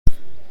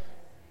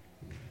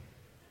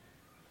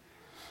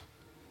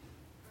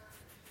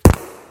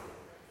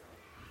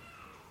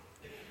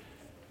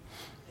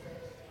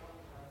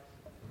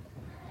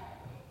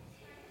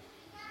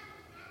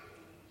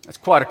That's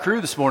quite a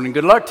crew this morning.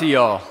 Good luck to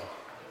y'all.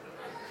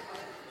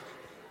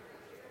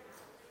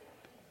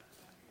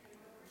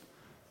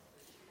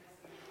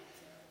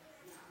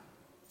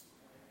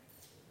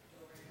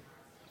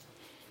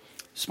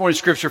 This morning's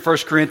scripture, 1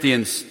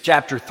 Corinthians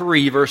chapter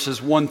 3,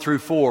 verses 1 through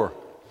 4.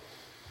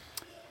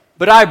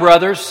 But I,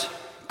 brothers,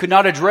 could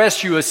not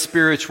address you as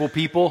spiritual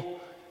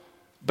people,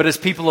 but as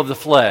people of the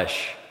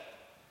flesh,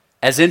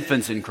 as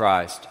infants in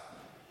Christ.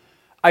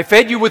 I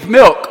fed you with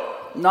milk,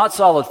 not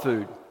solid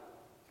food,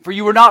 for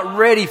you were not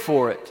ready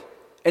for it,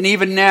 and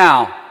even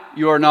now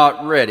you are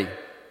not ready.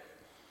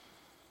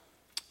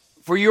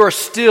 For you are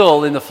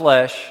still in the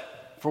flesh,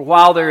 for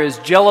while there is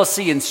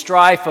jealousy and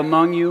strife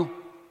among you,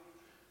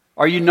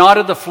 are you not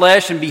of the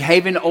flesh and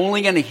behaving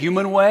only in a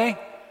human way?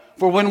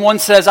 For when one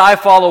says, I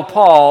follow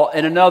Paul,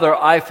 and another,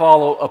 I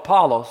follow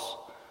Apollos,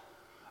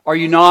 are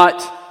you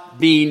not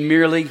being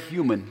merely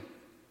human?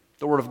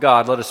 The Word of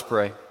God, let us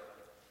pray.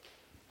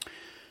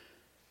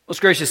 Most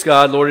gracious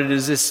God, Lord, it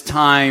is this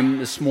time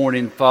this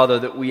morning, Father,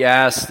 that we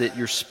ask that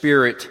your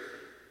Spirit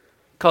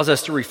cause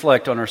us to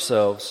reflect on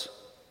ourselves.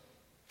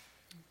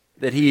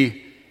 That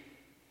He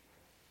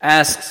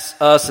asks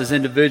us as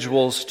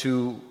individuals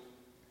to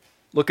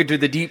look into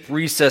the deep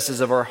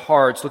recesses of our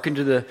hearts, look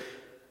into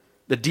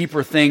the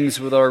deeper things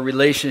with our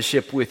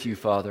relationship with you,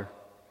 Father.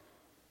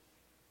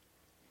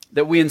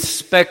 That we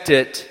inspect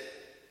it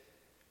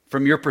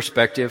from your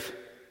perspective,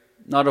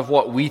 not of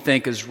what we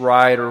think is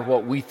right or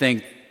what we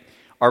think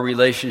our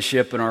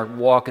relationship and our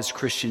walk as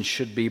Christians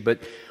should be, but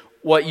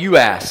what you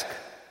ask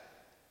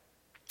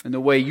and the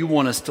way you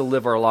want us to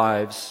live our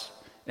lives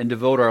and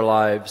devote our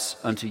lives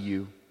unto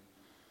you.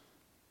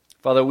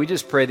 Father, we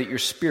just pray that your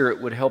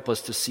Spirit would help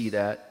us to see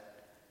that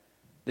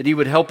He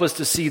would help us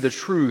to see the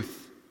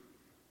truth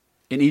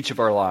in each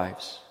of our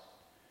lives.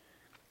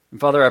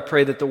 And Father, I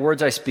pray that the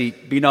words I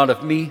speak be not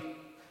of me,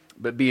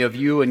 but be of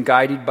you and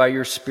guided by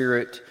your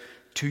Spirit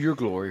to your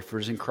glory. For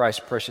it is in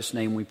Christ's precious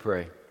name we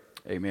pray.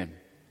 Amen.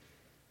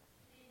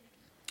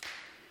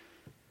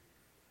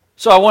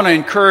 So I want to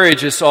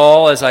encourage us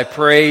all as I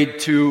prayed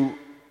to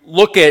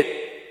look at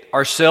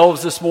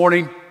ourselves this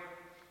morning.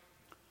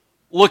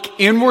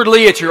 Look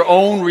inwardly at your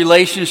own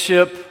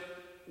relationship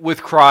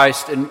with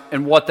Christ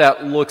and what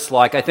that looks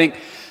like. I think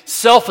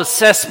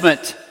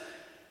self-assessment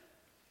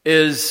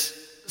is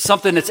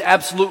something that's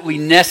absolutely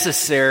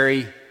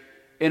necessary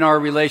in our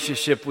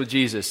relationship with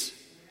Jesus.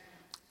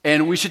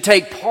 And we should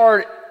take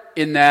part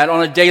in that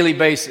on a daily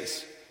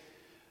basis.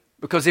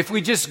 Because if we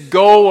just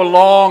go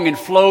along and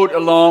float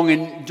along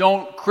and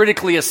don't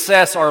critically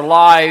assess our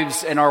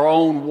lives and our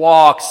own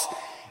walks,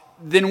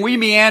 then we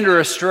meander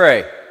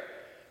astray.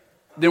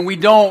 Then we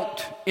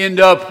don't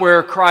end up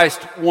where Christ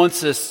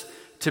wants us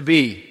to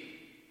be.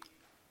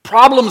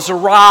 Problems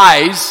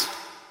arise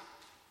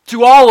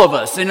to all of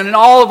us and in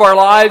all of our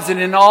lives and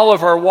in all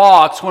of our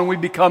walks when we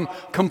become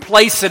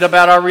complacent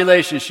about our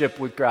relationship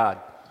with God.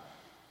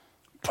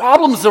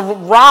 Problems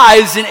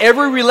arise in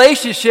every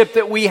relationship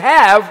that we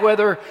have,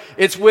 whether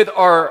it's with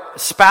our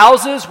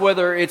spouses,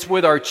 whether it's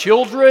with our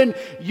children,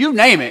 you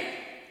name it.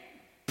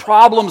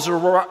 Problems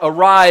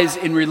arise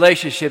in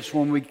relationships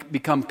when we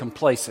become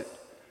complacent,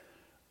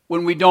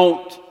 when we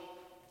don't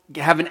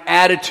have an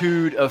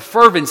attitude of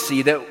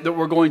fervency that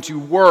we're going to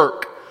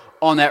work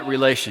on that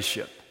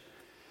relationship.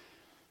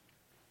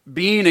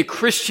 Being a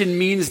Christian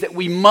means that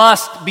we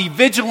must be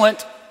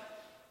vigilant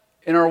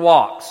in our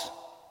walks.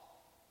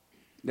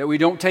 That we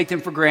don't take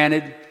them for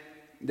granted,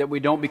 that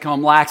we don't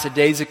become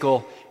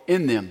lackadaisical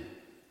in them.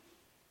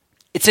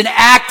 It's an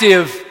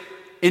active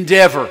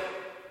endeavor.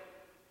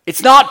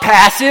 It's not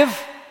passive.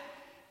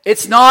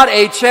 It's not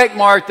a check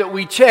mark that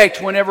we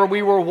checked whenever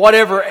we were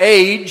whatever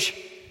age,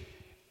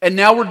 and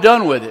now we're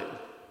done with it.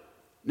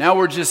 Now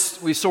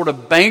we sort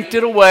of banked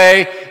it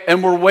away,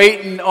 and we're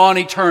waiting on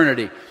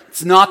eternity.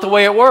 It's not the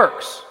way it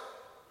works.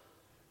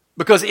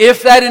 Because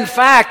if that in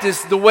fact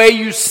is the way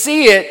you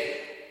see it,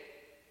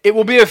 it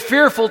will be a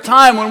fearful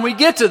time when we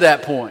get to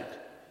that point.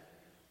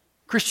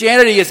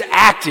 Christianity is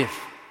active.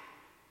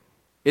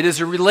 It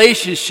is a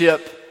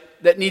relationship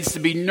that needs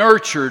to be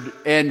nurtured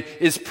and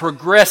is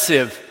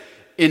progressive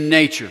in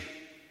nature.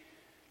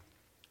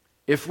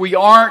 If we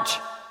aren't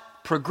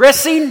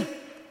progressing,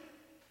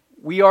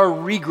 we are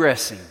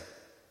regressing.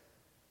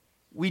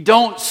 We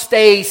don't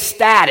stay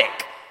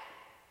static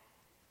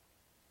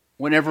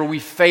whenever we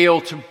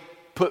fail to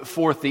put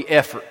forth the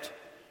effort.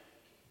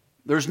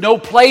 There's no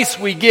place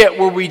we get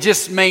where we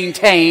just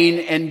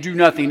maintain and do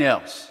nothing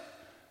else.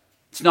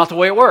 It's not the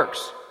way it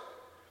works.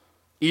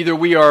 Either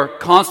we are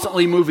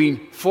constantly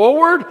moving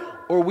forward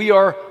or we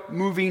are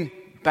moving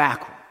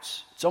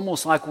backwards. It's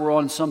almost like we're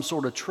on some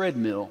sort of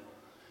treadmill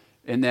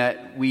in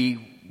that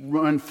we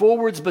run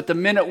forwards, but the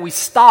minute we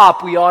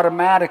stop, we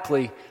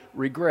automatically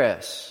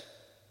regress.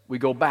 We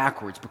go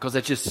backwards because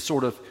that's just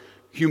sort of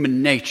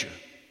human nature.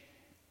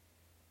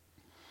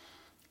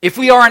 If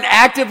we aren't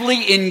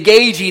actively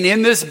engaging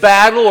in this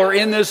battle or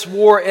in this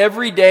war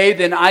every day,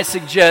 then I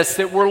suggest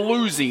that we're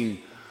losing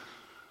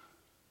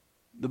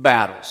the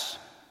battles.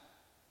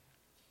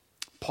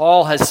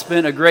 Paul has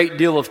spent a great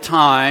deal of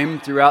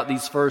time throughout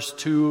these first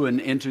two and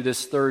into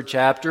this third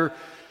chapter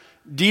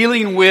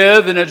dealing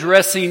with and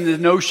addressing the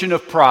notion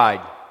of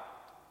pride.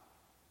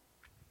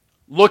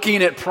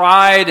 Looking at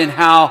pride and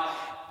how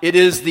it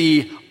is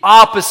the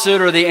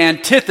opposite or the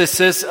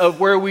antithesis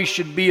of where we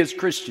should be as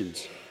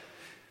Christians.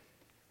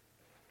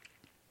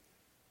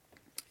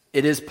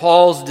 It is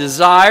Paul's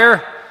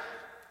desire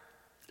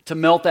to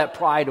melt that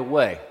pride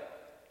away.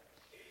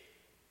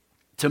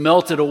 To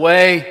melt it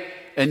away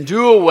and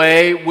do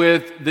away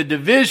with the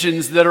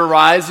divisions that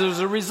arise as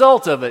a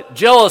result of it.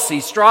 Jealousy,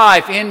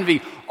 strife,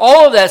 envy,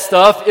 all of that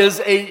stuff is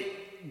a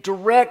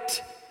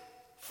direct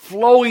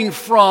flowing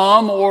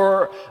from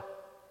or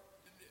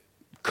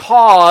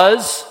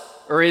cause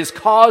or is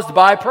caused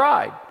by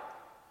pride.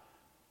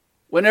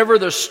 Whenever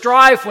there's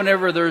strife,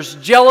 whenever there's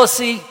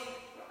jealousy,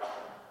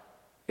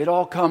 it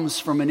all comes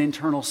from an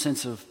internal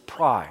sense of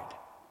pride.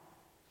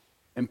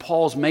 And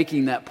Paul's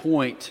making that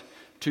point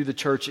to the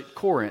church at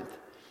Corinth.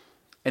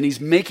 And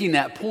he's making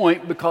that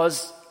point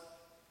because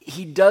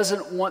he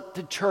doesn't want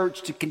the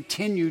church to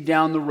continue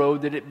down the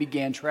road that it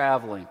began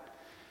traveling.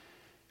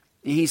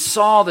 He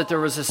saw that there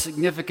was a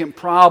significant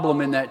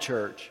problem in that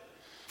church.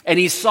 And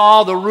he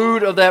saw the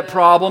root of that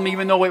problem,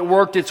 even though it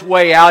worked its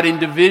way out in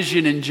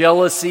division and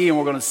jealousy, and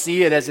we're going to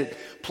see it as it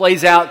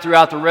plays out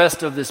throughout the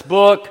rest of this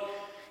book.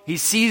 He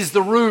sees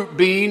the root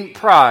being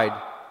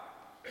pride.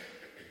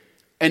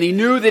 And he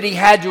knew that he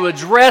had to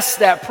address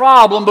that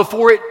problem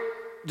before it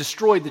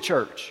destroyed the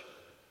church.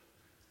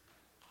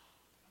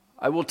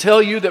 I will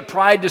tell you that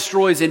pride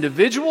destroys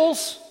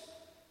individuals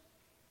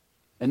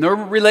and their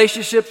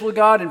relationships with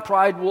God, and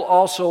pride will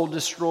also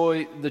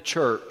destroy the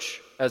church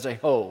as a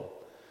whole.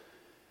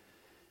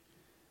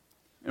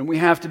 And we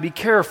have to be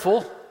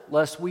careful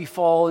lest we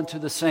fall into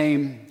the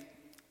same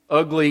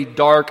ugly,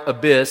 dark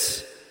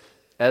abyss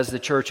as the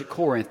church at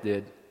Corinth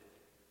did.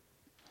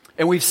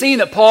 And we've seen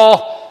that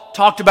Paul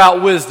talked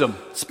about wisdom,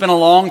 spent a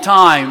long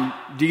time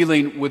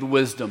dealing with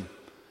wisdom,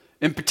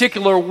 in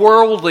particular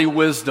worldly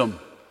wisdom,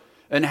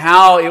 and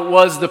how it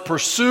was the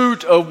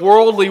pursuit of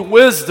worldly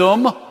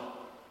wisdom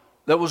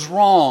that was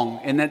wrong,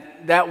 and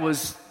that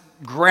was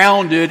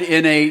grounded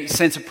in a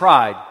sense of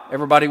pride.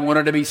 Everybody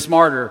wanted to be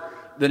smarter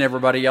than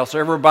everybody else.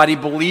 Everybody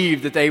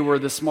believed that they were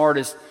the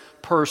smartest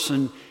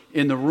person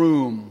in the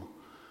room.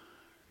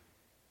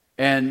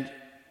 And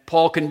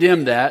Paul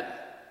condemned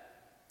that.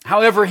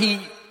 However, he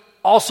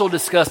also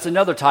discussed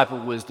another type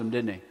of wisdom,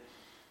 didn't he?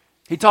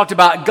 He talked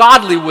about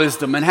godly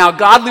wisdom and how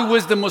godly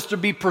wisdom was to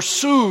be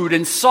pursued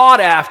and sought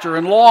after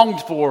and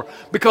longed for,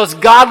 because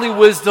godly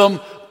wisdom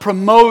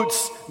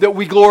promotes that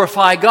we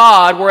glorify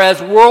God,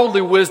 whereas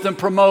worldly wisdom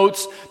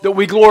promotes that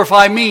we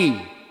glorify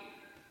me.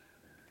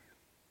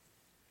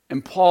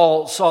 And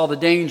Paul saw the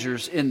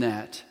dangers in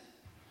that.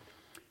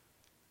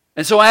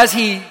 And so as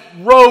he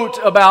wrote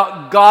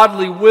about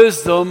godly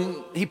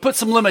wisdom, he put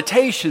some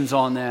limitations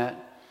on that.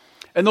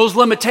 And those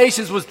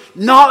limitations was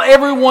not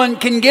everyone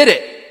can get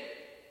it.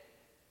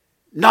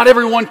 Not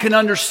everyone can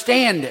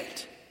understand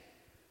it.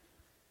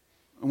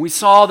 And we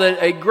saw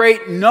that a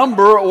great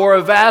number or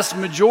a vast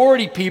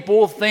majority of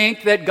people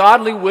think that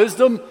godly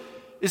wisdom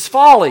is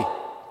folly,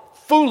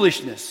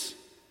 foolishness,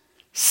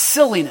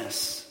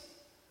 silliness.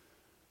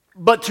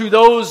 But to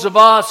those of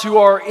us who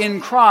are in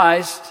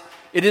Christ,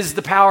 it is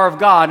the power of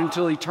God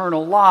until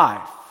eternal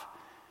life.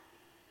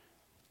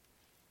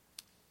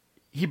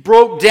 He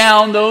broke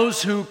down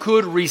those who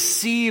could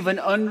receive and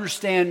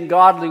understand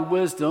godly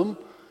wisdom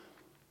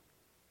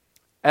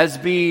as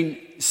being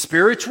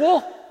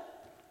spiritual,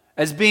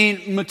 as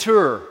being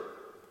mature.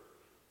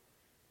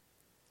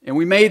 And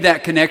we made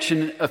that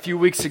connection a few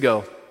weeks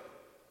ago.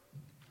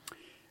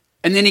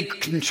 And then he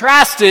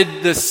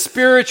contrasted the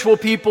spiritual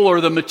people or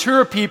the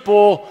mature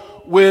people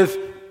with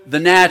the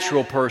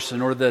natural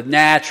person or the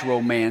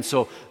natural man.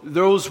 So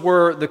those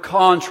were the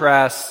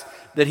contrasts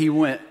that he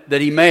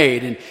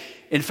made. And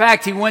in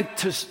fact, he went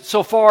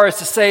so far as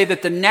to say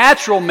that the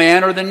natural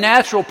man or the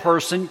natural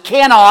person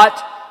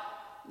cannot,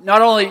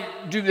 not only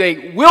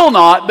will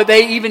not, but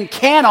they even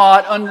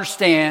cannot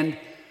understand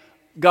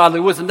godly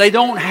wisdom. They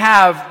don't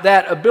have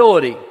that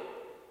ability.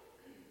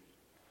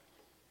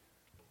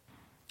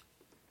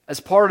 As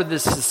part of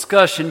this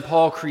discussion,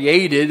 Paul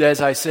created,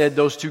 as I said,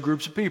 those two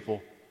groups of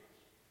people.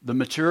 The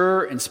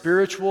mature and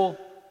spiritual,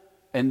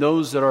 and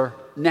those that are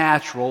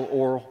natural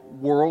or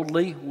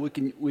worldly.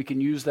 We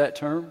can use that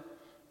term.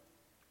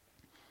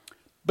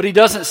 But he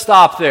doesn't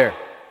stop there.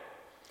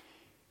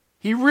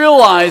 He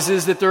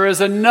realizes that there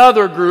is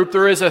another group,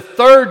 there is a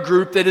third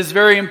group that is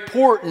very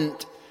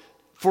important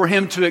for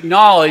him to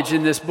acknowledge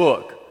in this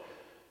book.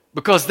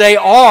 Because they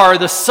are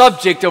the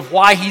subject of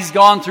why he's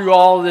gone through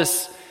all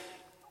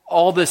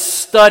this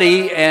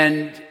study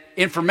and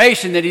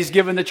information that he's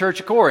given the church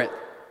of Corinth.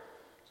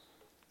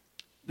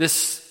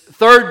 This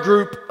third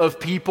group of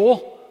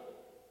people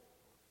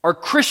are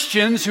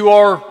Christians who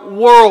are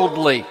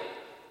worldly.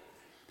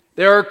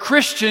 There are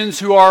Christians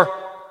who are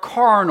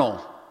carnal.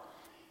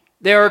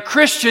 There are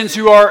Christians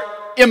who are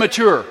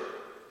immature.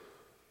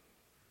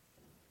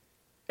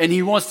 And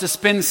he wants to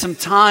spend some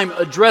time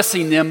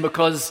addressing them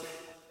because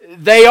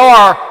they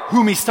are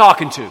whom he's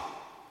talking to.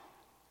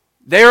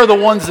 They're the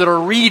ones that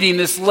are reading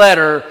this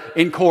letter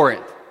in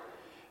Corinth.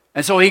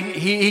 And so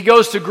he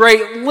goes to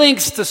great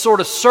lengths to sort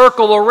of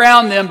circle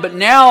around them, but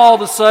now all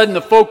of a sudden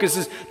the focus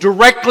is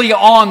directly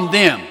on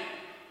them.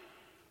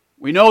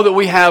 We know that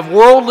we have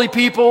worldly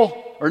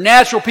people or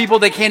natural people.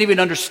 They can't even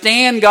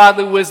understand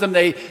godly wisdom.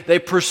 They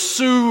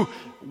pursue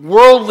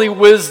worldly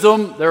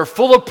wisdom. They're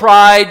full of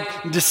pride,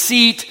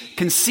 deceit,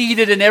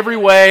 conceited in every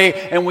way.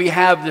 And we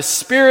have the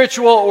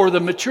spiritual or the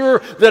mature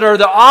that are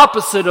the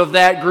opposite of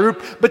that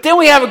group. But then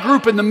we have a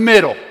group in the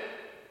middle.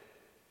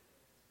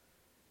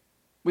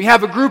 We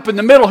have a group in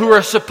the middle who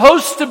are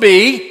supposed to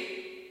be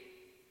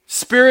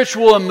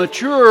spiritual and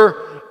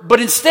mature, but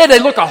instead they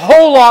look a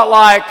whole lot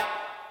like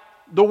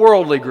the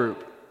worldly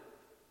group.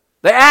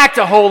 They act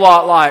a whole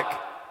lot like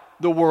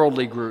the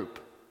worldly group.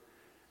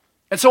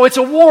 And so it's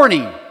a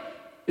warning.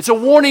 It's a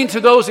warning to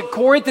those at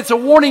Corinth. It's a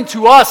warning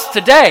to us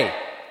today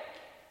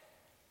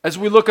as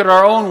we look at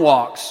our own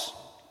walks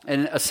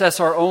and assess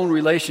our own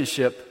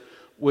relationship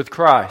with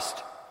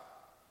Christ.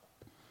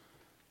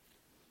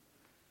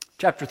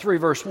 Chapter 3,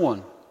 verse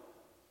 1.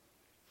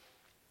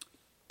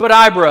 But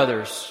I,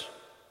 brothers,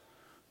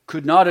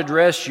 could not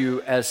address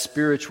you as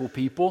spiritual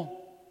people,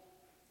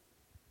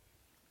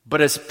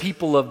 but as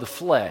people of the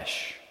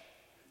flesh,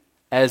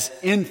 as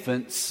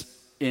infants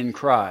in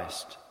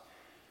Christ.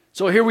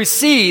 So here we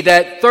see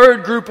that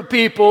third group of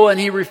people, and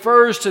he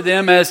refers to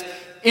them as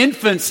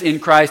infants in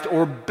Christ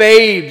or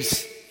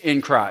babes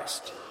in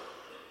Christ.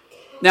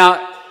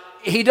 Now,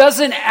 he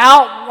doesn't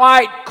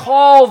outright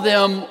call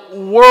them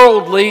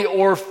worldly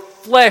or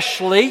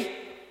fleshly,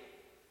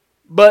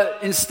 but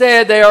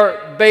instead they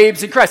are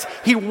babes in Christ.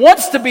 He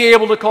wants to be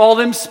able to call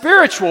them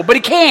spiritual, but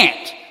he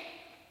can't.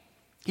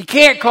 He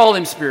can't call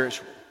them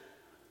spiritual.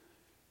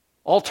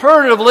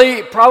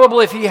 Alternatively,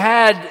 probably if he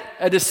had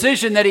a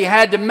decision that he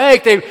had to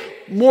make, they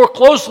more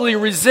closely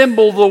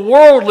resemble the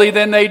worldly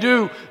than they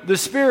do the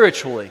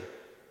spiritually.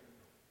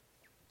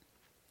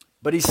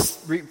 But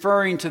he's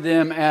referring to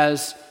them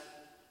as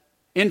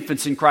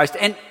infants in Christ.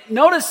 And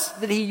notice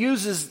that he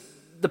uses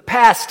the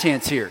past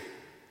tense here.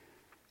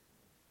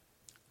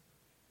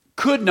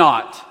 Could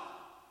not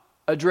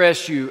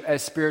address you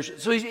as spiritual.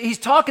 So he's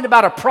talking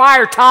about a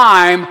prior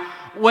time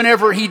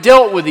whenever he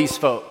dealt with these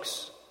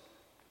folks.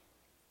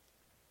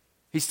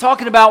 He's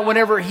talking about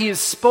whenever he has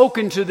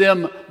spoken to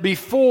them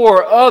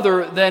before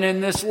other than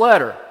in this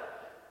letter.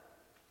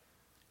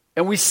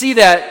 And we see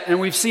that,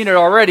 and we've seen it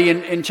already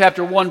in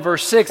chapter 1,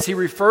 verse 6. He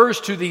refers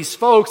to these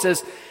folks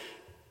as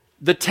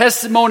the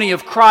testimony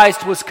of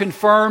Christ was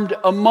confirmed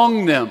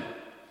among them.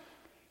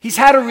 He's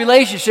had a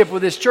relationship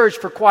with this church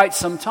for quite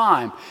some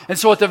time. And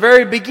so at the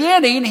very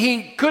beginning,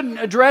 he couldn't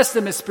address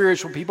them as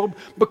spiritual people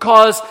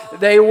because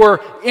they were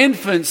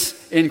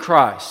infants in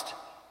Christ.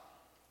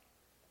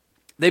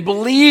 They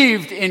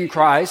believed in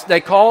Christ. They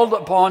called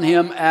upon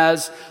him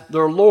as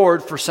their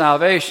Lord for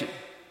salvation.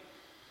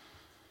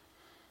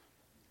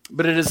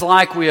 But it is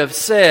like we have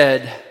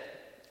said,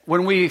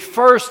 when we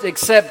first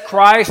accept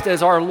Christ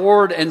as our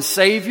Lord and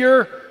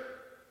Savior,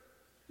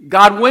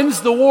 God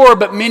wins the war,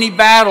 but many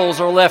battles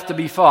are left to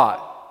be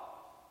fought.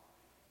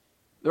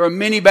 There are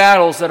many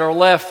battles that are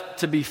left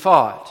to be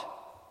fought.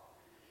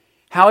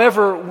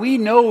 However, we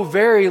know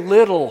very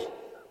little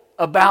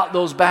about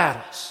those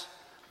battles.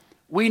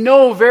 We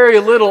know very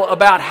little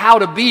about how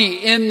to be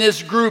in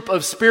this group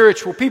of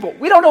spiritual people.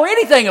 We don't know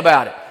anything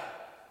about it,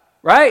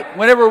 right?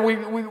 Whenever we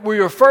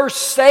were first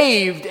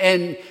saved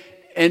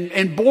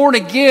and born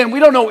again, we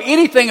don't know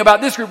anything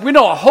about this group. We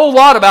know a whole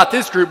lot about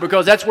this group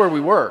because that's where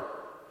we were.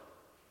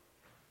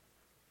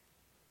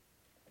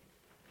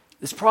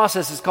 This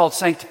process is called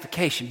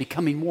sanctification,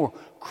 becoming more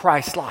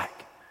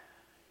Christ-like.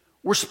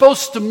 We're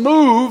supposed to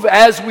move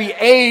as we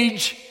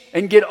age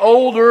and get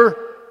older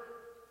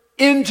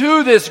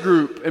into this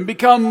group and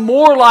become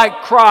more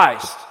like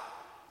Christ,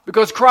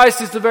 because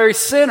Christ is the very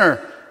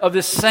center of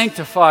this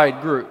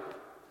sanctified group.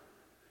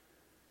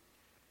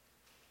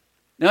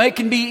 Now, it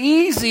can be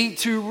easy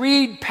to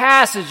read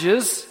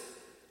passages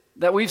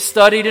that we've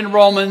studied in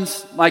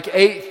Romans, like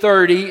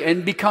 8:30,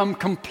 and become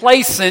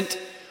complacent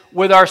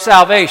with our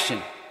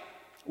salvation,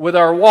 with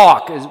our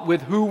walk,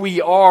 with who we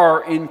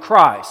are in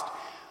Christ.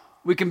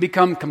 We can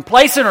become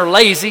complacent or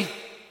lazy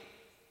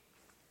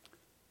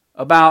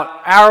about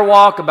our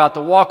walk, about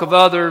the walk of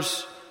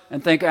others,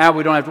 and think, we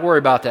don't have to worry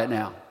about that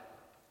now.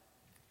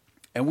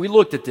 And we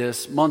looked at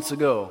this months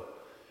ago.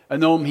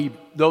 And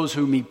those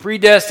whom he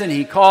predestined,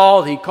 he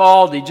called,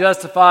 he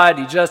justified,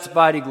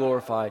 he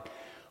glorified.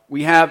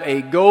 We have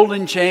a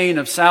golden chain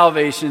of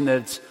salvation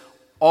that's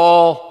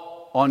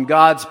all on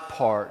God's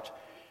part.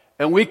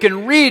 And we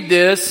can read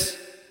this,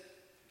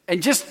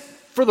 and just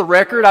for the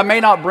record, I may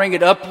not bring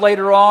it up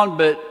later on,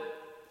 but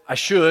I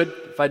should.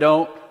 If I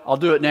don't, I'll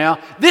do it now.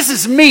 This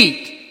is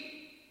meat.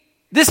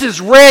 This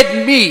is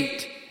red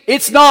meat.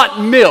 It's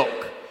not milk.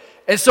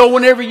 And so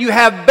whenever you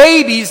have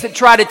babies that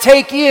try to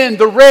take in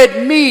the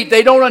red meat,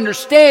 they don't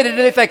understand it, and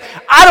they think,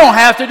 I don't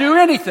have to do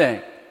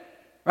anything.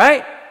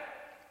 Right?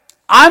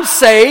 I'm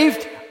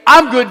saved.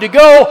 I'm good to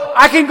go.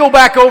 I can go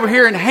back over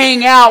here and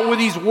hang out with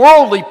these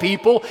worldly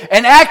people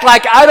and act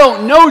like I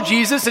don't know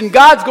Jesus and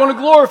God's going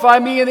to glorify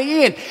me in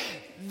the end.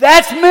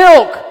 That's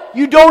milk.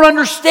 You don't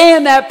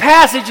understand that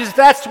passage if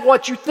that's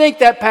what you think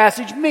that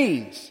passage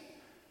means.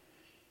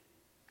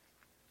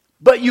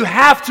 But you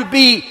have to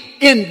be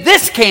in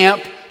this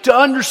camp to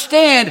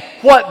understand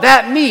what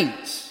that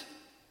means.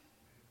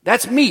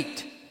 That's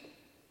meat.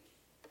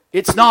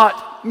 It's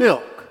not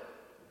milk.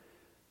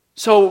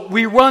 So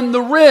we run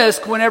the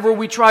risk whenever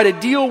we try to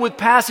deal with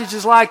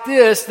passages like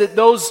this that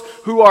those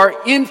who are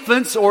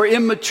infants or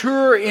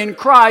immature in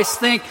Christ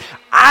think,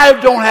 I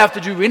don't have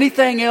to do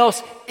anything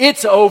else.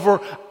 It's over.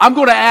 I'm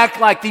going to act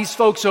like these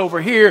folks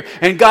over here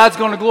and God's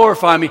going to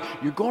glorify me.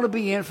 You're going to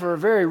be in for a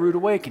very rude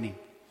awakening.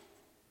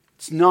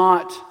 It's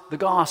not the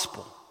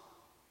gospel.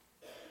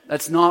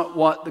 That's not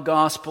what the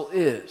gospel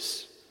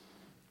is.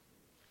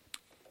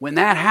 When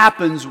that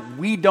happens,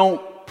 we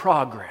don't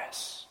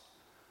progress.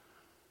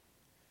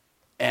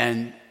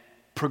 And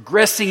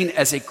progressing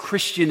as a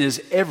Christian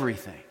is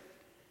everything.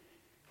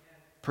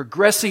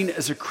 Progressing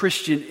as a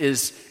Christian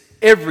is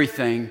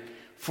everything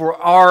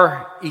for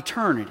our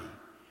eternity.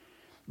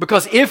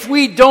 Because if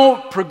we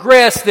don't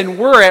progress, then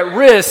we're at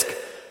risk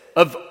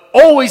of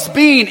always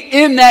being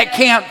in that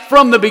camp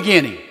from the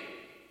beginning.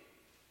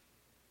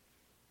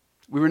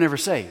 We were never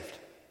saved.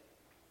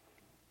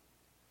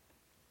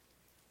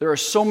 There are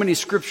so many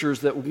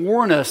scriptures that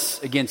warn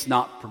us against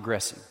not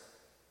progressing.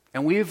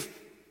 And we've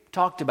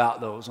talked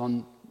about those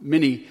on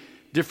many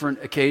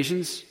different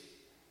occasions.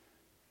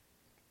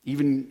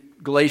 Even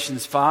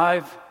Galatians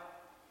 5.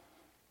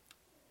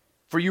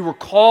 For you were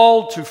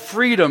called to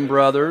freedom,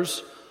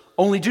 brothers.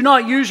 Only do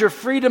not use your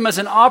freedom as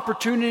an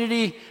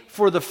opportunity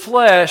for the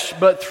flesh,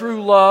 but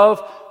through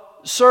love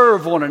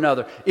serve one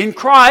another. In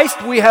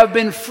Christ, we have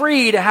been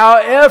freed.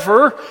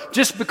 However,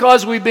 just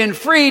because we've been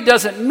freed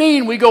doesn't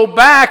mean we go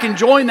back and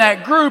join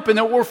that group and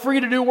that we're free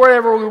to do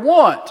whatever we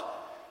want.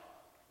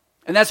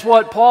 And that's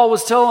what Paul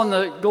was telling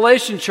the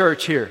Galatian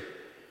church here.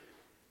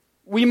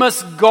 We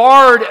must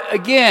guard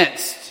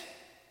against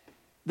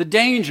the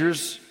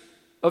dangers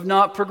of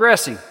not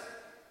progressing.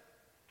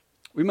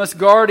 We must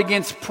guard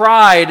against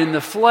pride in the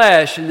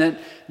flesh and then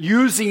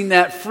using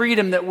that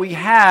freedom that we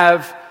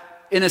have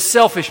in a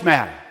selfish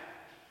manner.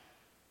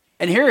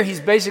 And here he's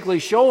basically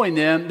showing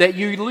them that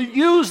you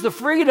use the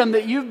freedom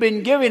that you've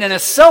been given in a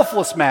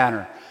selfless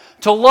manner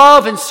to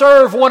love and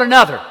serve one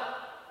another.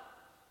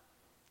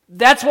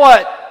 That's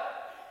what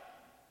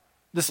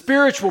the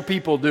spiritual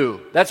people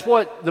do. That's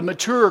what the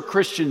mature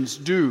Christians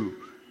do.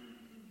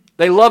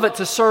 They love it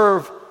to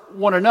serve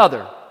one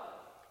another.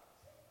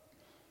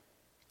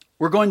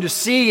 We're going to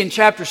see in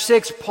chapter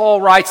 6,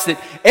 Paul writes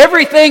that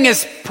everything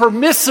is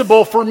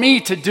permissible for me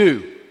to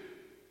do.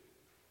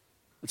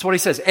 That's what he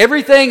says.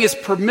 Everything is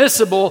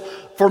permissible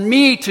for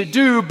me to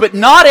do, but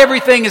not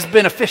everything is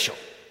beneficial.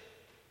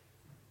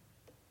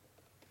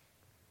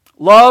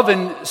 Love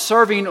and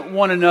serving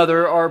one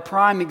another are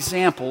prime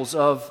examples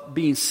of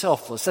being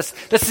selfless.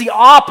 That's the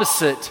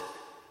opposite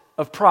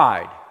of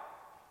pride.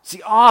 It's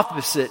the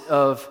opposite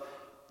of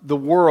the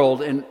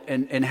world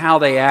and how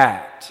they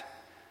act.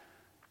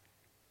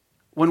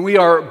 When we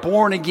are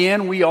born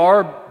again, we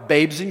are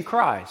babes in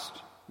Christ.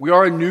 We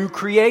are a new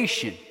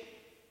creation.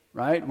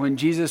 Right? When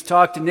Jesus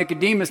talked to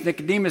Nicodemus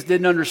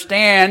didn't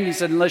understand. He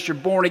said, unless you're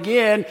born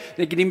again.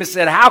 Nicodemus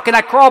said, how can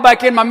I crawl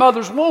back in my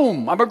mother's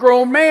womb? I'm a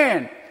grown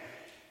man. And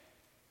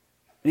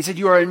he said,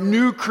 you are a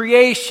new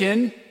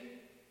creation,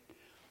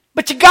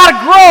 but you got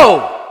to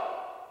grow.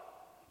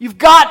 You've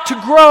got to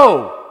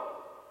grow.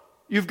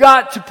 You've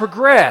got to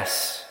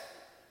progress.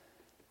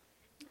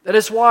 That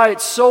is why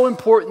it's so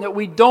important that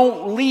we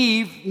don't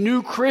leave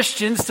new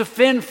Christians to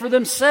fend for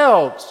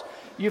themselves.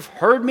 You've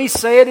heard me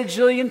say it a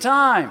jillion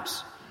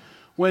times.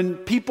 When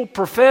people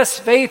profess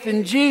faith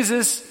in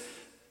Jesus,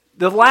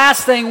 the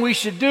last thing we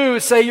should do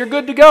is say, you're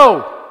good to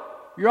go.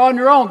 You're on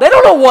your own. They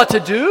don't know what to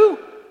do.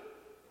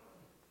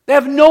 They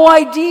have no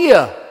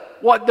idea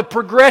what the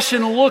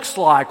progression looks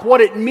like,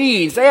 what it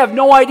means. They have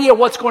no idea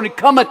what's going to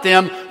come at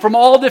them from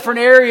all different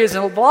areas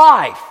of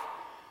life.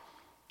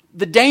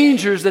 The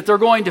dangers that they're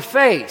going to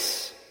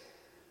face.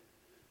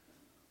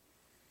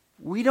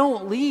 We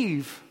don't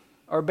leave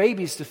our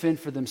babies to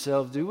fend for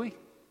themselves, do we?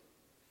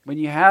 When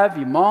you have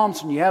your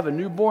moms, when you have a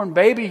newborn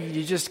baby,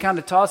 you just kind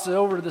of toss it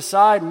over to the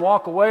side and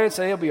walk away and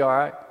say, he'll be all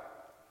right.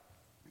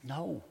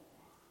 No.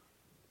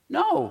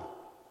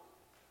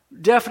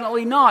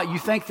 Definitely not. You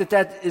think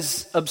that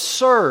is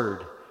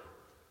absurd.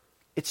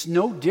 It's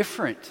no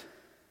different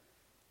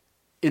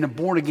in a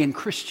born-again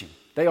Christian.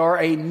 They are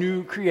a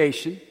new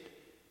creation,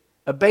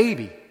 a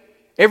baby.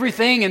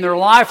 Everything in their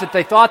life that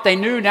they thought they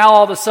knew, now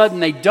all of a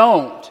sudden they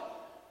don't.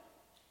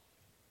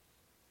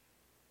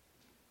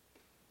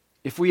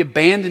 If we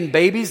abandon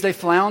babies, they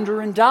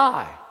flounder and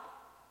die.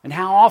 And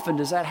how often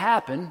does that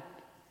happen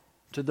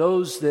to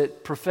those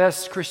that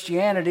profess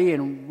Christianity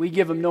and we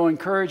give them no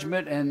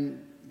encouragement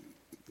and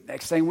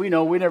next thing we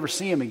know, we never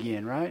see them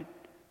again, right?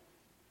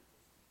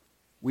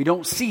 We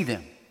don't see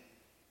them.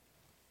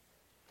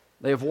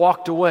 They have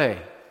walked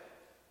away.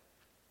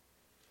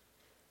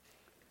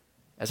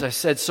 As I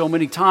said so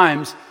many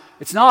times,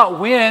 it's not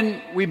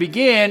when we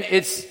begin,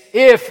 it's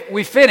if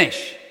we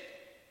finish.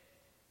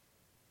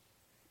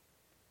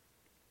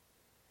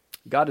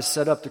 God has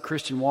set up the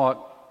Christian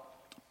walk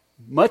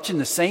much in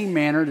the same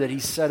manner that He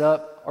set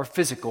up our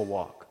physical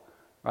walk,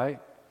 right?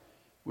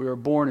 We are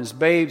born as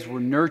babes, we're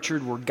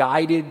nurtured, we're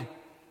guided,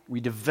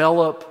 we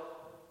develop,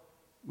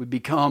 we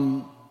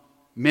become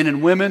men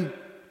and women,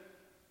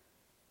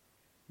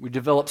 we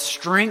develop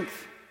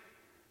strength.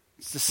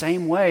 It's the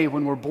same way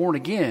when we're born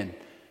again.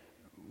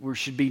 We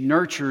should be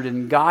nurtured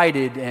and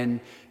guided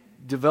and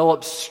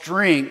develop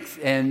strength,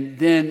 and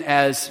then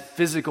as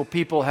physical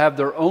people have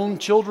their own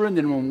children,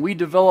 then when we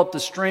develop the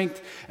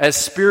strength as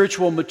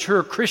spiritual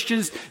mature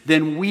Christians,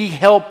 then we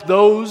help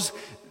those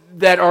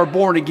that are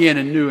born again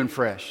and new and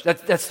fresh.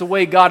 That's the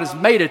way God has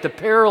made it. The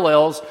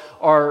parallels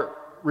are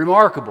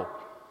remarkable.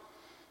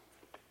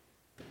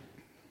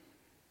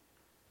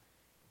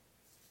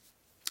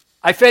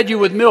 I fed you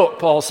with milk,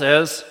 Paul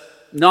says,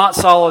 not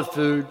solid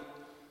food,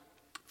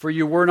 for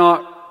you were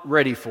not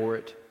ready for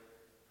it.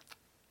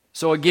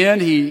 So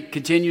again, he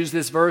continues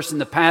this verse in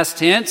the past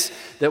tense,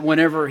 that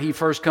whenever he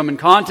first come in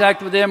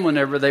contact with them,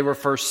 whenever they were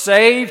first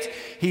saved,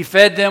 he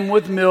fed them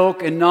with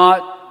milk and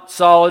not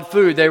solid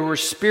food. They were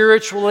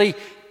spiritually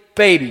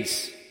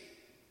babies.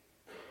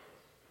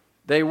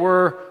 They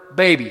were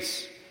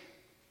babies.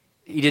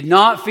 He did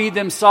not feed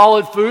them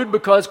solid food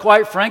because,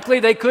 quite frankly,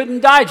 they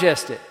couldn't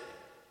digest it.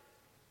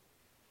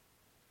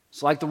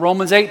 It's like the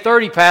Romans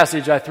 8:30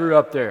 passage I threw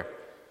up there.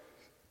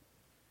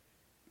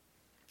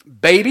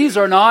 Babies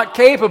are not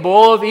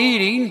capable of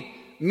eating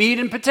meat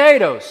and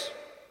potatoes.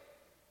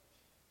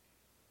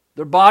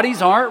 Their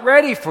bodies aren't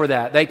ready for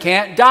that. They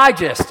can't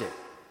digest it.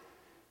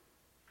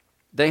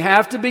 They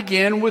have to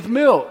begin with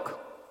milk.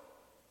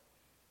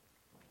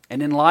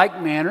 And in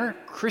like manner,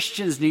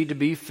 Christians need to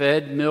be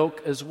fed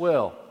milk as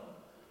well.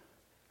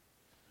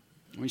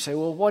 We say,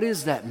 well, what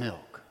is that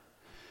milk?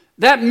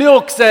 That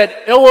milk's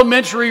that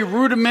elementary,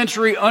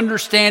 rudimentary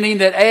understanding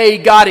that A,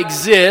 God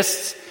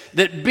exists,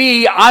 that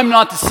B, I'm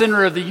not the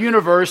center of the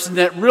universe, and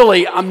that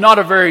really I'm not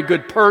a very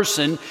good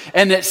person,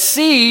 and that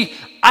C,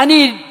 I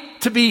need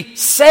to be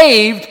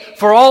saved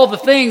for all the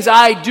things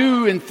I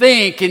do and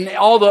think and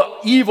all the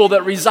evil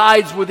that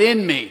resides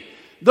within me.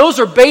 Those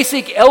are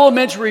basic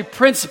elementary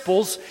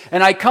principles,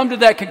 and I come to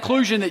that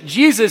conclusion that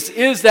Jesus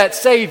is that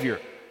Savior.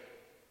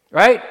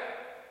 Right?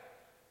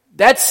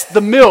 That's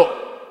the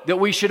milk that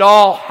we should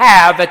all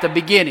have at the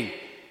beginning.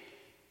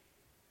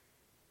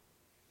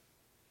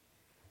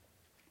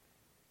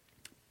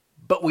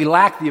 But we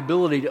lack the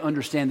ability to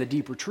understand the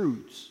deeper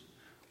truths.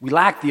 We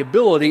lack the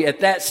ability at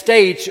that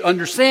stage to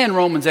understand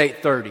Romans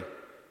 8:30.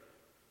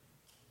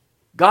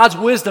 God's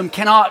wisdom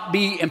cannot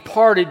be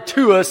imparted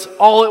to us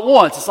all at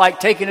once. It's like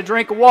taking a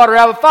drink of water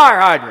out of a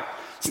fire hydrant.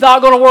 It's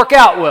not going to work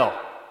out well.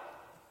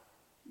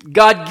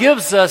 God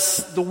gives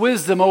us the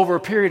wisdom over a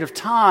period of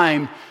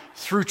time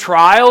through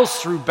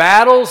trials, through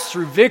battles,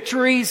 through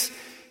victories.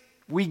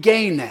 We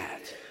gain that.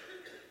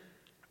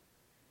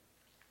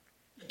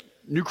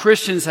 New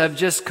Christians have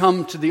just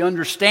come to the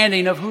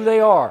understanding of who they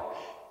are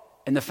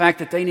and the fact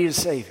that they need a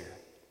Savior.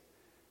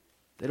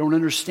 They don't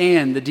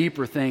understand the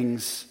deeper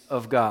things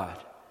of God.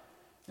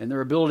 And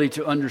their ability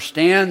to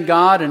understand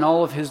God and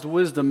all of His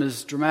wisdom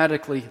is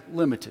dramatically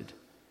limited.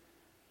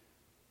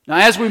 Now,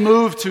 as we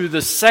move to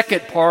the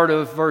second part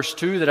of verse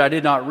 2 that I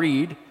did not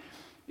read,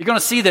 you're going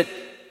to see that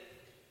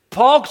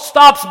Paul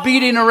stops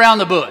beating around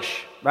the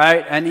bush,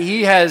 right? And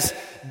he has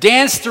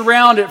danced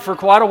around it for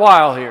quite a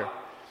while here.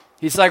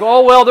 He's like,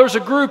 oh, well, there's a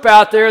group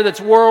out there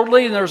that's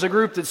worldly, and there's a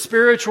group that's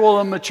spiritual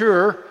and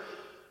mature.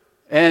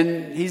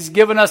 And he's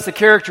given us the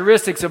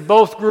characteristics of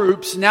both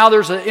groups. Now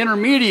there's an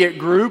intermediate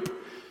group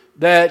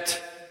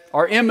that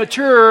are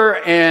immature,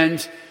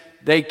 and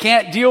they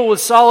can't deal with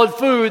solid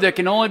food, that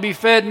can only be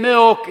fed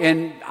milk.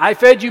 And I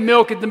fed you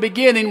milk at the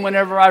beginning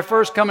whenever I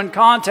first come in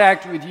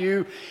contact with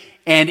you.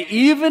 And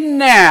even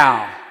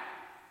now,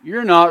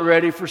 you're not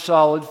ready for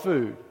solid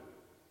food.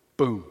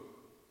 Boom.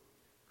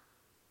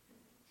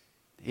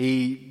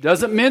 He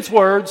doesn't mince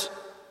words.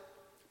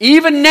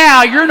 Even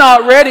now, you're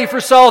not ready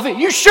for solid food.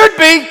 You should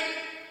be.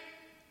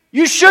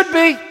 You should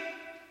be.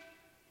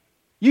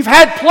 You've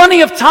had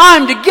plenty of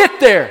time to get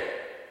there.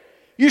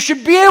 You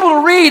should be able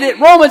to read at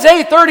Romans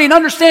 8:30 and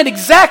understand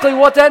exactly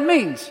what that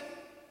means.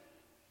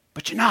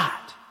 But you're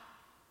not.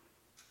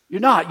 You're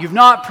not. You've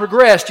not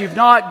progressed. You've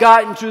not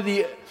gotten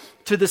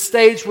to the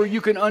stage where you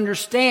can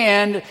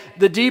understand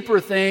the deeper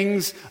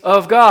things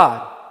of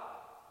God.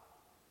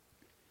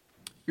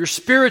 Your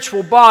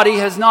spiritual body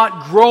has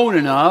not grown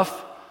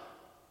enough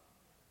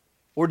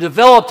or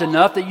developed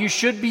enough that you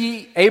should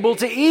be able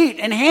to eat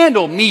and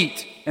handle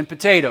meat and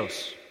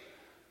potatoes.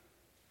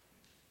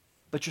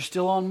 But you're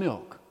still on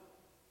milk.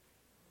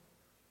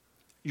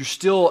 You're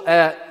still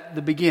at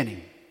the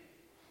beginning.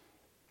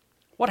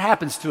 What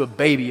happens to a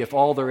baby if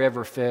all they're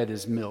ever fed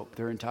is milk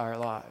their entire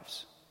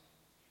lives?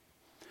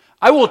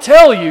 I will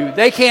tell you,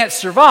 they can't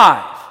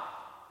survive.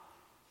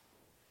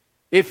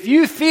 If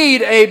you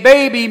feed a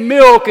baby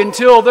milk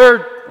until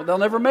they'll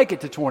never make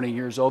it to 20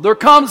 years old. There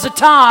comes a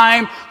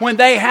time when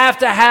they have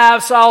to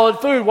have solid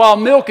food. While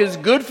milk is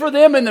good for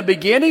them in the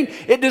beginning,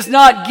 it does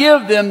not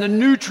give them the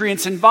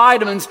nutrients and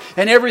vitamins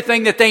and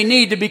everything that they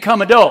need to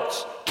become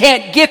adults.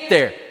 Can't get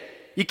there.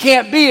 You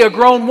can't be a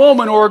grown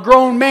woman or a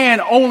grown man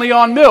only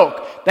on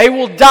milk. They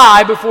will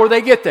die before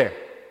they get there.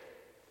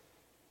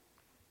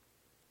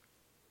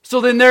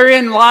 So then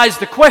therein lies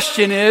the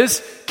question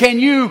is, can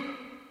you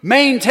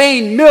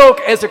maintain milk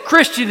as a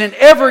Christian and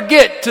ever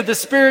get to the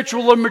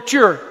spiritual and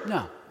mature?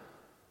 No.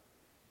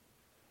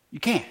 You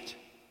can't.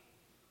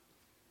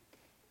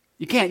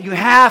 You can't. You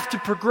have to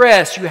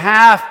progress. You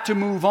have to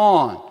move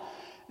on.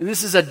 And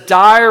this is a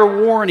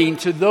dire warning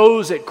to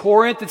those at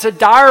Corinth. It's a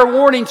dire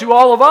warning to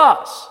all of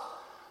us.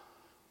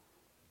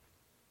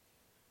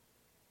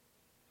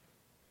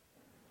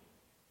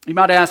 You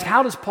might ask,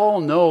 how does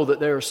Paul know that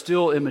they are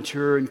still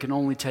immature and can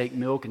only take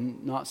milk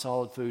and not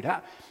solid food?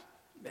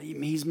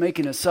 He's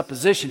making a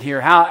supposition here.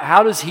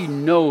 How does he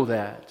know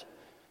that?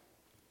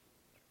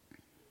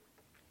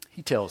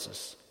 He tells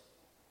us.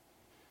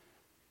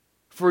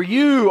 For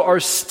you are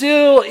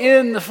still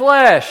in the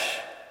flesh.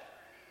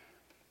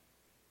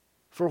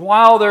 For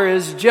while there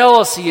is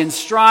jealousy and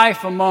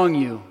strife among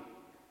you,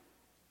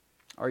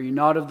 are you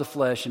not of the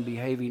flesh and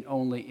behaving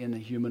only in the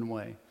human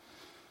way?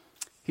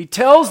 He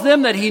tells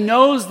them that he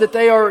knows that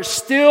they are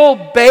still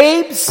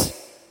babes,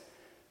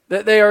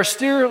 that they are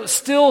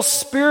still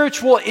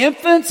spiritual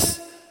infants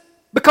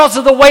because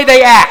of the way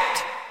they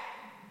act.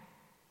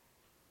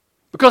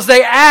 Because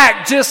they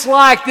act just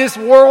like this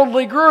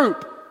worldly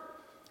group.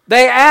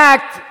 They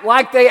act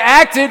like they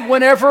acted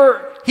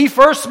whenever he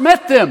first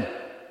met them.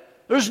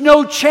 There's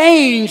no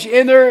change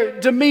in their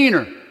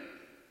demeanor.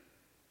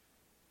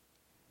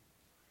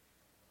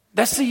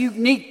 That's the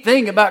unique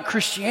thing about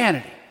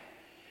Christianity.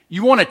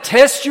 You want to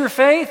test your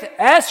faith?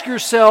 Ask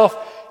yourself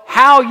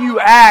how you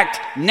act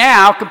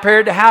now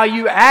compared to how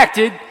you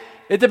acted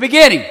at the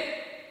beginning.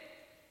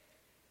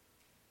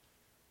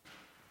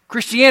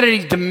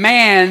 Christianity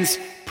demands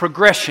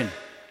progression.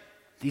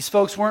 These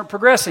folks weren't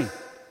progressing.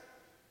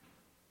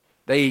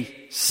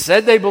 They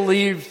said they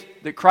believed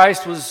that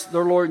Christ was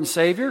their Lord and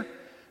Savior.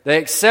 They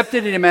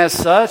accepted Him as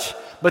such,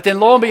 but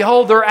then lo and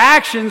behold, their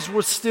actions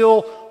were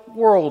still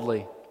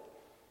worldly.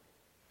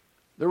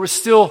 There was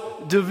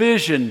still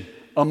division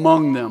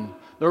among them.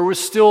 There was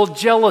still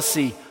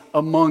jealousy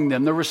among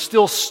them. There was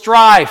still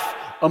strife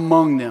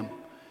among them.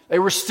 They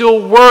were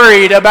still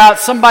worried about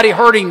somebody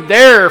hurting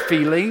their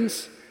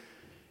feelings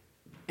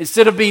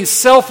instead of being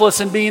selfless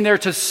and being there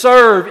to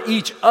serve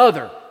each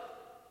other.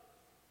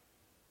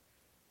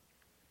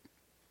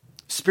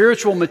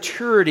 Spiritual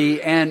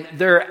maturity and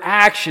their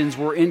actions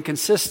were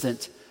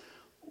inconsistent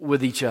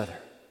with each other.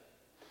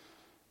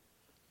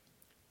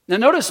 Now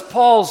notice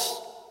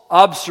Paul's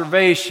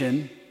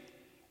observation.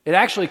 It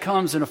actually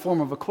comes in a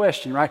form of a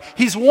question, right?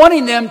 He's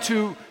wanting them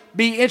to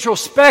be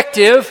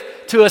introspective,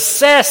 to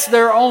assess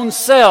their own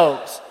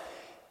selves.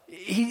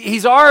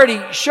 He's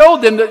already showed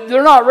them that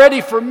they're not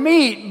ready for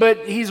meat,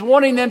 but he's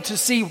wanting them to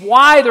see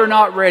why they're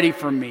not ready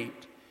for meat.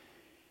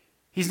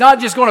 He's not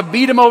just going to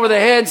beat them over the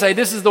head and say,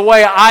 this is the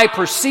way I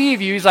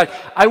perceive you. He's like,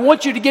 I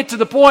want you to get to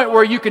the point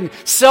where you can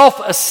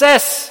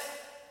self-assess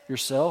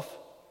yourself.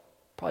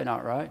 Probably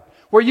not right.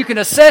 Where you can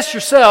assess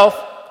yourself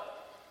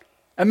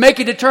and make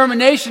a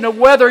determination of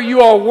whether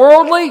you are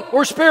worldly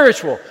or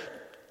spiritual.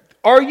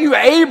 Are you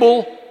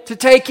able to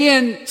take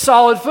in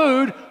solid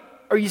food,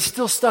 or are you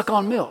still stuck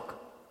on milk?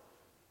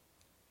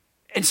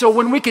 And so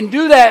when we can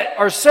do that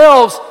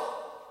ourselves,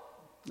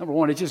 number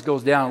one, it just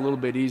goes down a little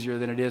bit easier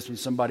than it is when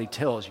somebody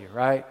tells you,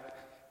 right?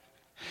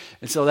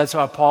 And so that's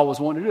why Paul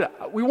was wanting to do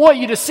that. We want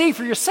you to see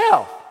for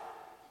yourself.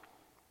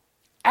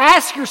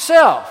 Ask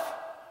yourself,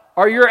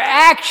 are your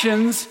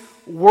actions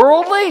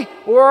worldly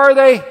or are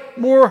they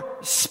more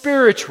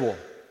spiritual?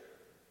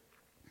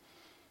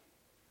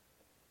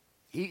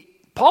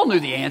 Paul knew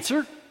the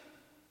answer.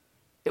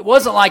 It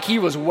wasn't like he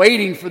was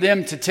waiting for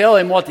them to tell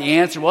him what the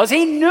answer was.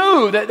 He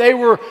knew that they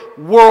were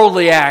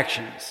worldly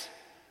actions.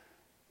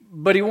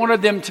 But he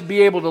wanted them to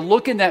be able to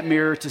look in that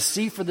mirror to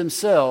see for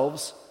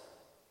themselves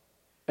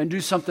and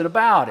do something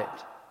about it.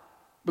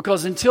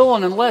 Because until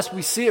and unless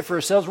we see it for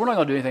ourselves, we're not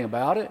going to do anything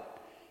about it.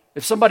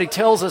 If somebody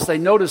tells us they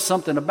notice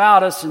something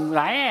about us and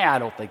I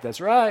don't think that's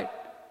right,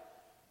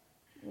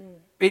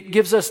 it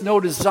gives us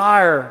no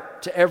desire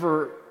to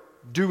ever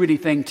do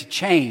anything to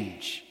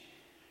change.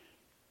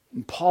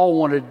 And Paul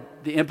wanted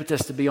the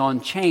impetus to be on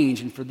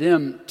change and for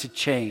them to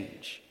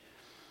change.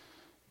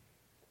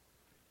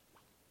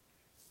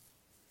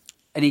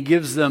 And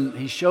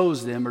he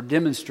shows them or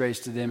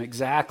demonstrates to them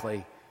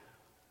exactly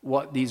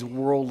what these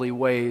worldly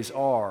ways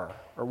are,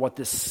 or what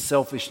this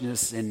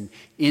selfishness and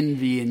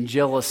envy and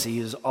jealousy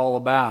is all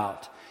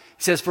about.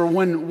 He says, for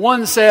when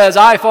one says,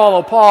 I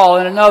follow Paul,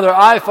 and another,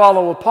 I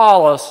follow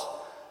Apollos,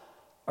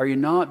 are you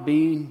not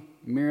being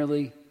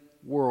merely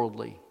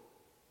worldly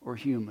or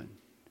human?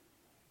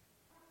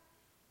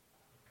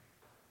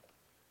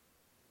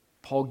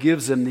 Paul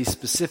gives them these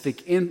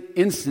specific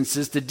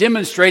instances to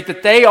demonstrate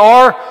that they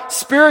are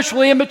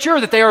spiritually immature,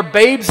 that they are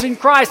babes in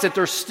Christ, that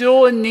they're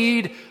still in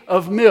need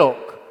of milk,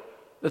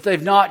 that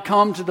they've not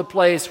come to the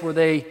place where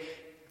they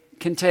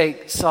can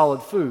take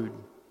solid food.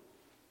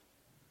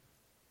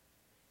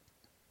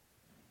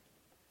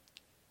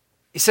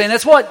 He's saying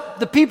that's what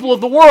the people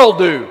of the world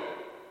do.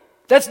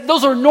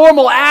 Those are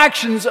normal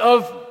actions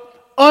of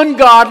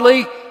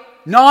ungodly,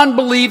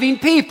 non-believing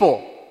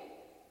people.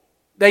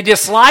 They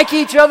dislike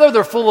each other.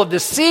 They're full of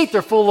deceit.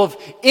 They're full of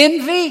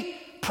envy,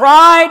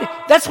 pride.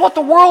 That's what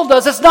the world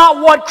does. That's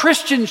not what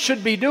Christians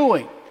should be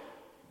doing.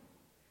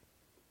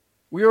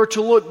 We are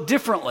to look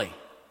differently.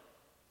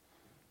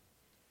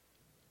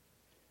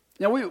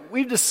 Now,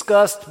 we've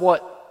discussed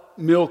what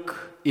milk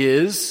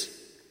is.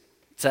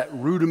 It's that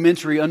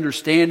rudimentary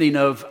understanding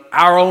of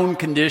our own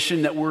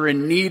condition, that we're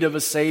in need of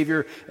a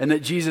Savior and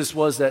that Jesus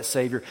was that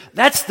Savior.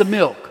 That's the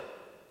milk.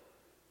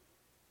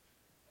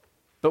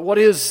 But what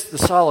is the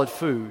solid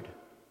food?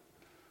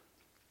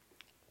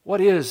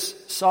 What is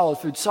solid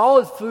food?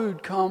 Solid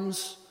food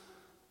comes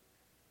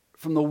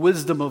from the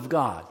wisdom of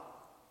God.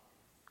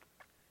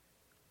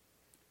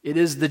 It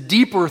is the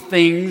deeper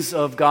things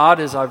of God,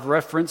 as I've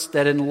referenced,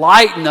 that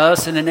enlighten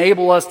us and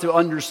enable us to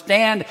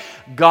understand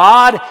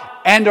God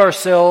and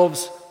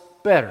ourselves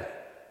better.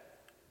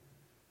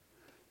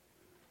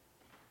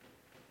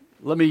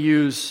 Let me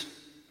use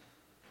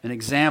an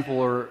example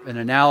or an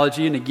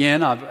analogy. And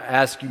again, I've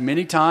asked you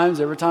many times,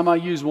 every time I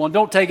use one,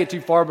 don't take it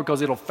too far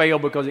because it'll fail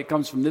because it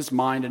comes from this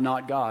mind and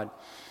not God.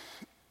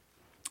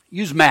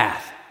 Use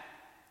math,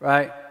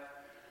 right?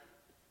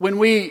 When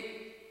we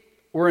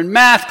were in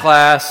math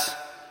class,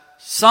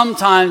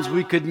 sometimes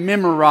we could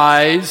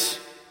memorize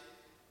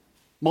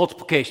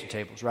multiplication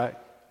tables, right?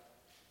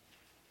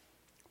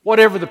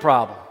 Whatever the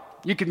problem,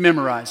 you could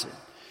memorize it.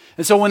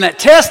 And so when that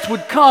test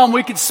would come,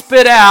 we could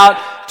spit out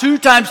 2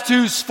 times 2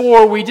 is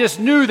 4. We just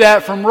knew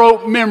that from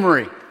rote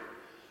memory.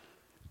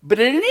 But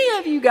did any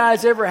of you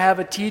guys ever have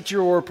a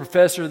teacher or a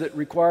professor that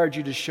required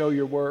you to show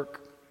your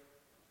work?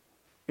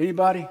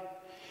 Anybody?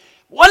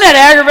 Wasn't that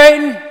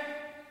aggravating?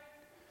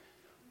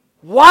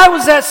 Why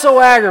was that so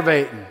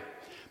aggravating?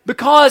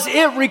 Because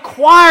it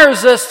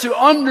requires us to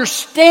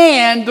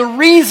understand the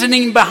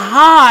reasoning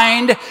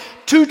behind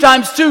 2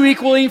 times 2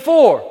 equaling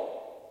 4.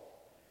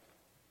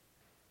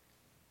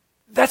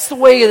 That's the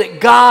way that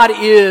God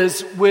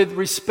is with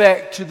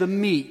respect to the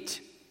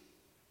meat.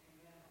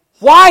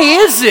 Why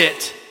is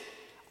it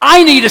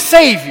I need a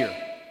Savior?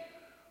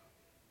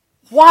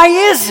 Why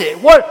is it?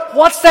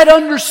 What's that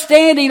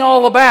understanding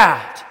all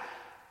about?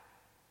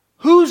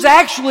 Who's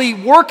actually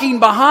working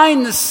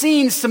behind the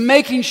scenes to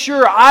making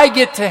sure I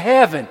get to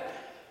heaven?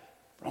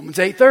 Romans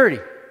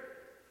 8:30.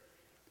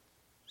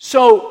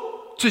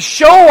 So, to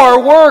show our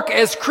work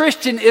as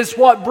Christian is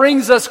what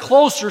brings us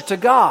closer to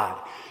God.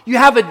 You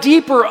have a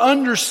deeper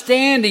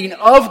understanding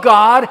of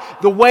God,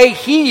 the way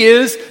He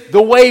is,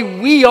 the way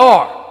we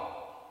are.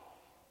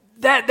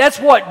 That's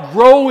what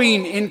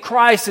growing in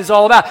Christ is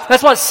all about.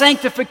 That's what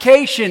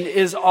sanctification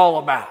is all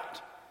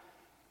about.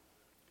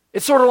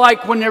 It's sort of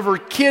like whenever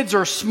kids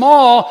are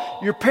small,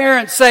 your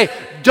parents say,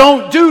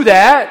 don't do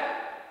that,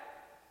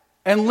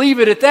 and leave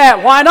it at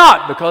that. Why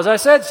not? Because I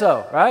said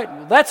so, right?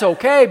 Well, that's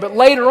okay, but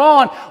later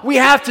on, we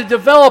have to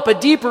develop a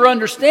deeper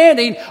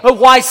understanding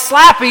of why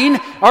slapping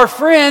our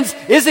friends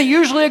isn't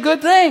usually a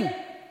good thing.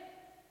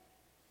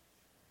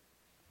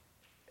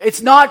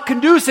 It's not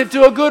conducive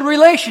to a good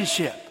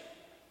relationship.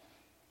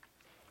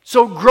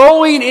 So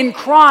growing in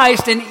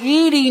Christ and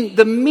eating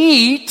the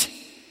meat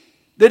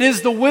that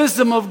is the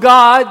wisdom of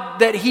God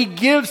that He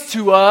gives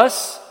to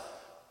us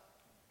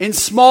in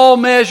small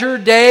measure,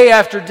 day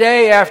after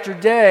day after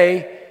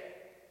day,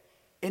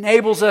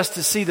 enables us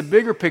to see the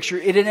bigger picture.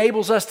 It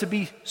enables us to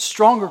be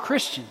stronger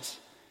Christians.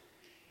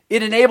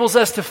 It enables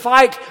us to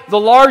fight the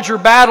larger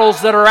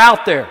battles that are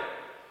out there.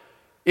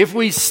 If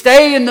we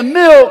stay in the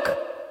milk,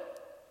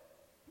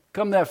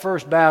 come that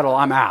first battle,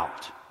 I'm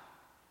out.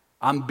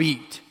 I'm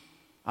beat.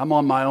 I'm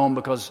on my own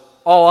because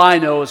all I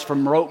know is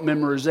from rote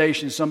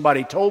memorization.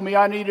 Somebody told me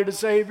I needed a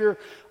Savior.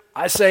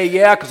 I say,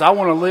 yeah, because I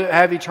want to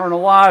have eternal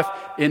life.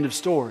 End of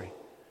story.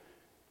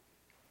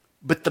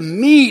 But the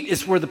meat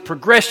is where the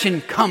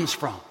progression comes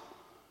from.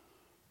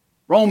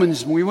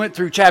 Romans, when we went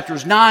through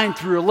chapters 9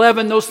 through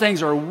 11, those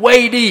things are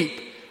way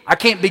deep. I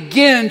can't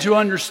begin to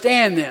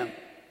understand them.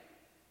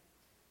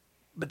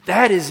 But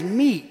that is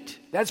meat.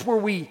 That's where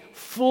we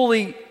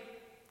fully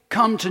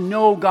come to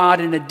know God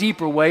in a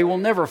deeper way. We'll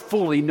never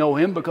fully know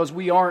Him because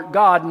we aren't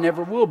God and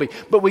never will be.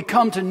 But we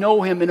come to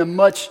know Him in a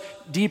much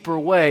deeper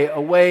way,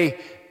 a way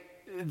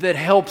that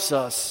helps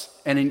us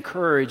and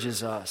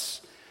encourages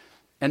us.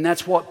 And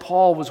that's what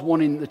Paul was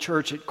wanting the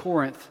church at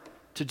Corinth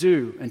to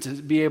do and to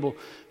be able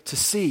to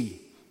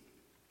see.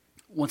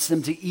 Wants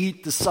them to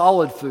eat the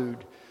solid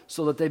food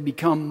so that they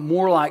become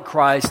more like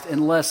Christ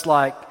and less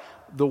like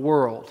the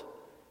world.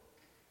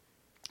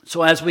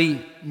 So as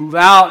we move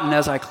out and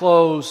as I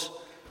close,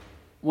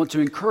 I want to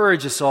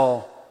encourage us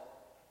all,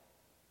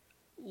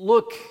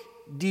 look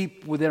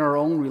deep within our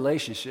own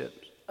relationships.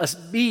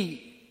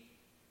 Be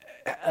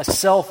a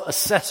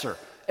self-assessor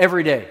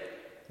every day.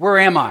 Where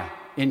am I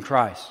in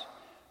Christ?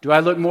 Do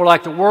I look more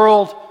like the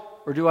world,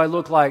 or do I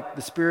look like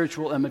the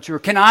spiritual and mature?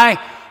 Can I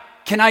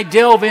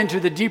delve into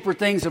the deeper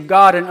things of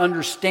God and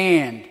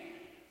understand?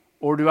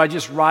 Or do I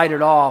just write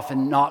it off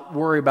and not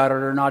worry about it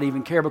or not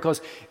even care?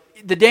 Because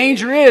the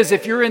danger is,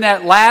 if you're in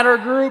that latter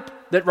group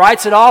that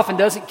writes it off and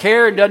doesn't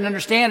care and doesn't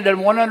understand,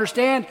 doesn't want to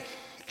understand,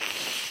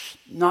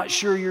 not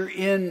sure you're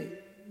in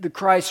the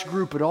Christ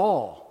group at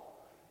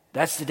all.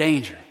 That's the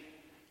danger.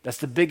 That's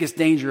the biggest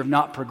danger of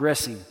not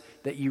progressing,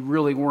 that you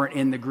really weren't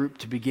in the group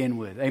to begin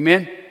with.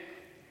 Amen?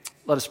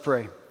 Let us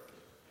pray.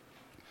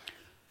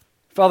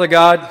 Father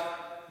God,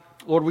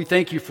 Lord, we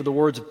thank you for the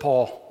words of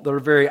Paul that are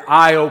very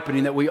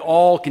eye-opening, that we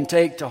all can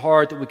take to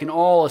heart, that we can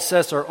all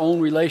assess our own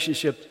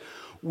relationships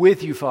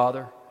with you,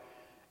 Father,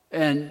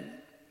 and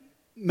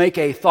make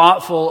a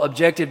thoughtful,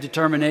 objective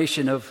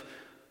determination of,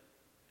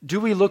 do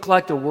we look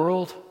like the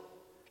world,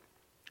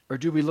 or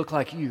do we look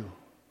like you?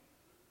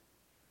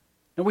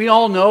 And we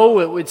all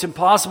know it's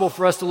impossible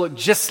for us to look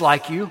just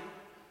like you,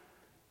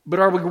 but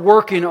are we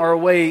working our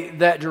way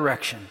that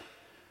direction?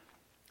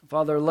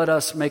 Father, let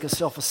us make a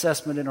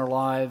self-assessment in our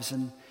lives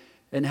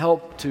and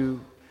help to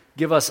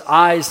give us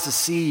eyes to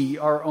see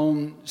our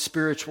own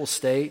spiritual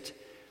state.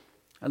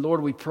 And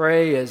Lord, we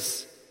pray,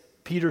 as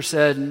Peter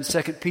said in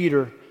 2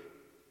 Peter,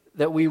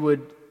 that we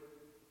would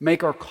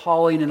make our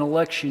calling and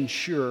election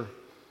sure,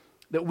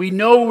 that we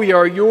know we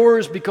are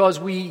yours because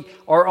we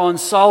are on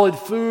solid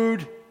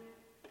food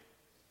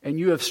and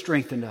you have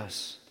strengthened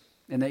us,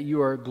 and that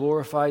you are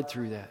glorified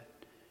through that.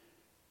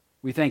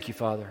 We thank you,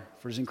 Father,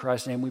 for it is in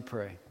Christ's name we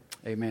pray.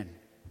 Amen.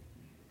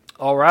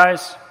 All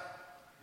rise.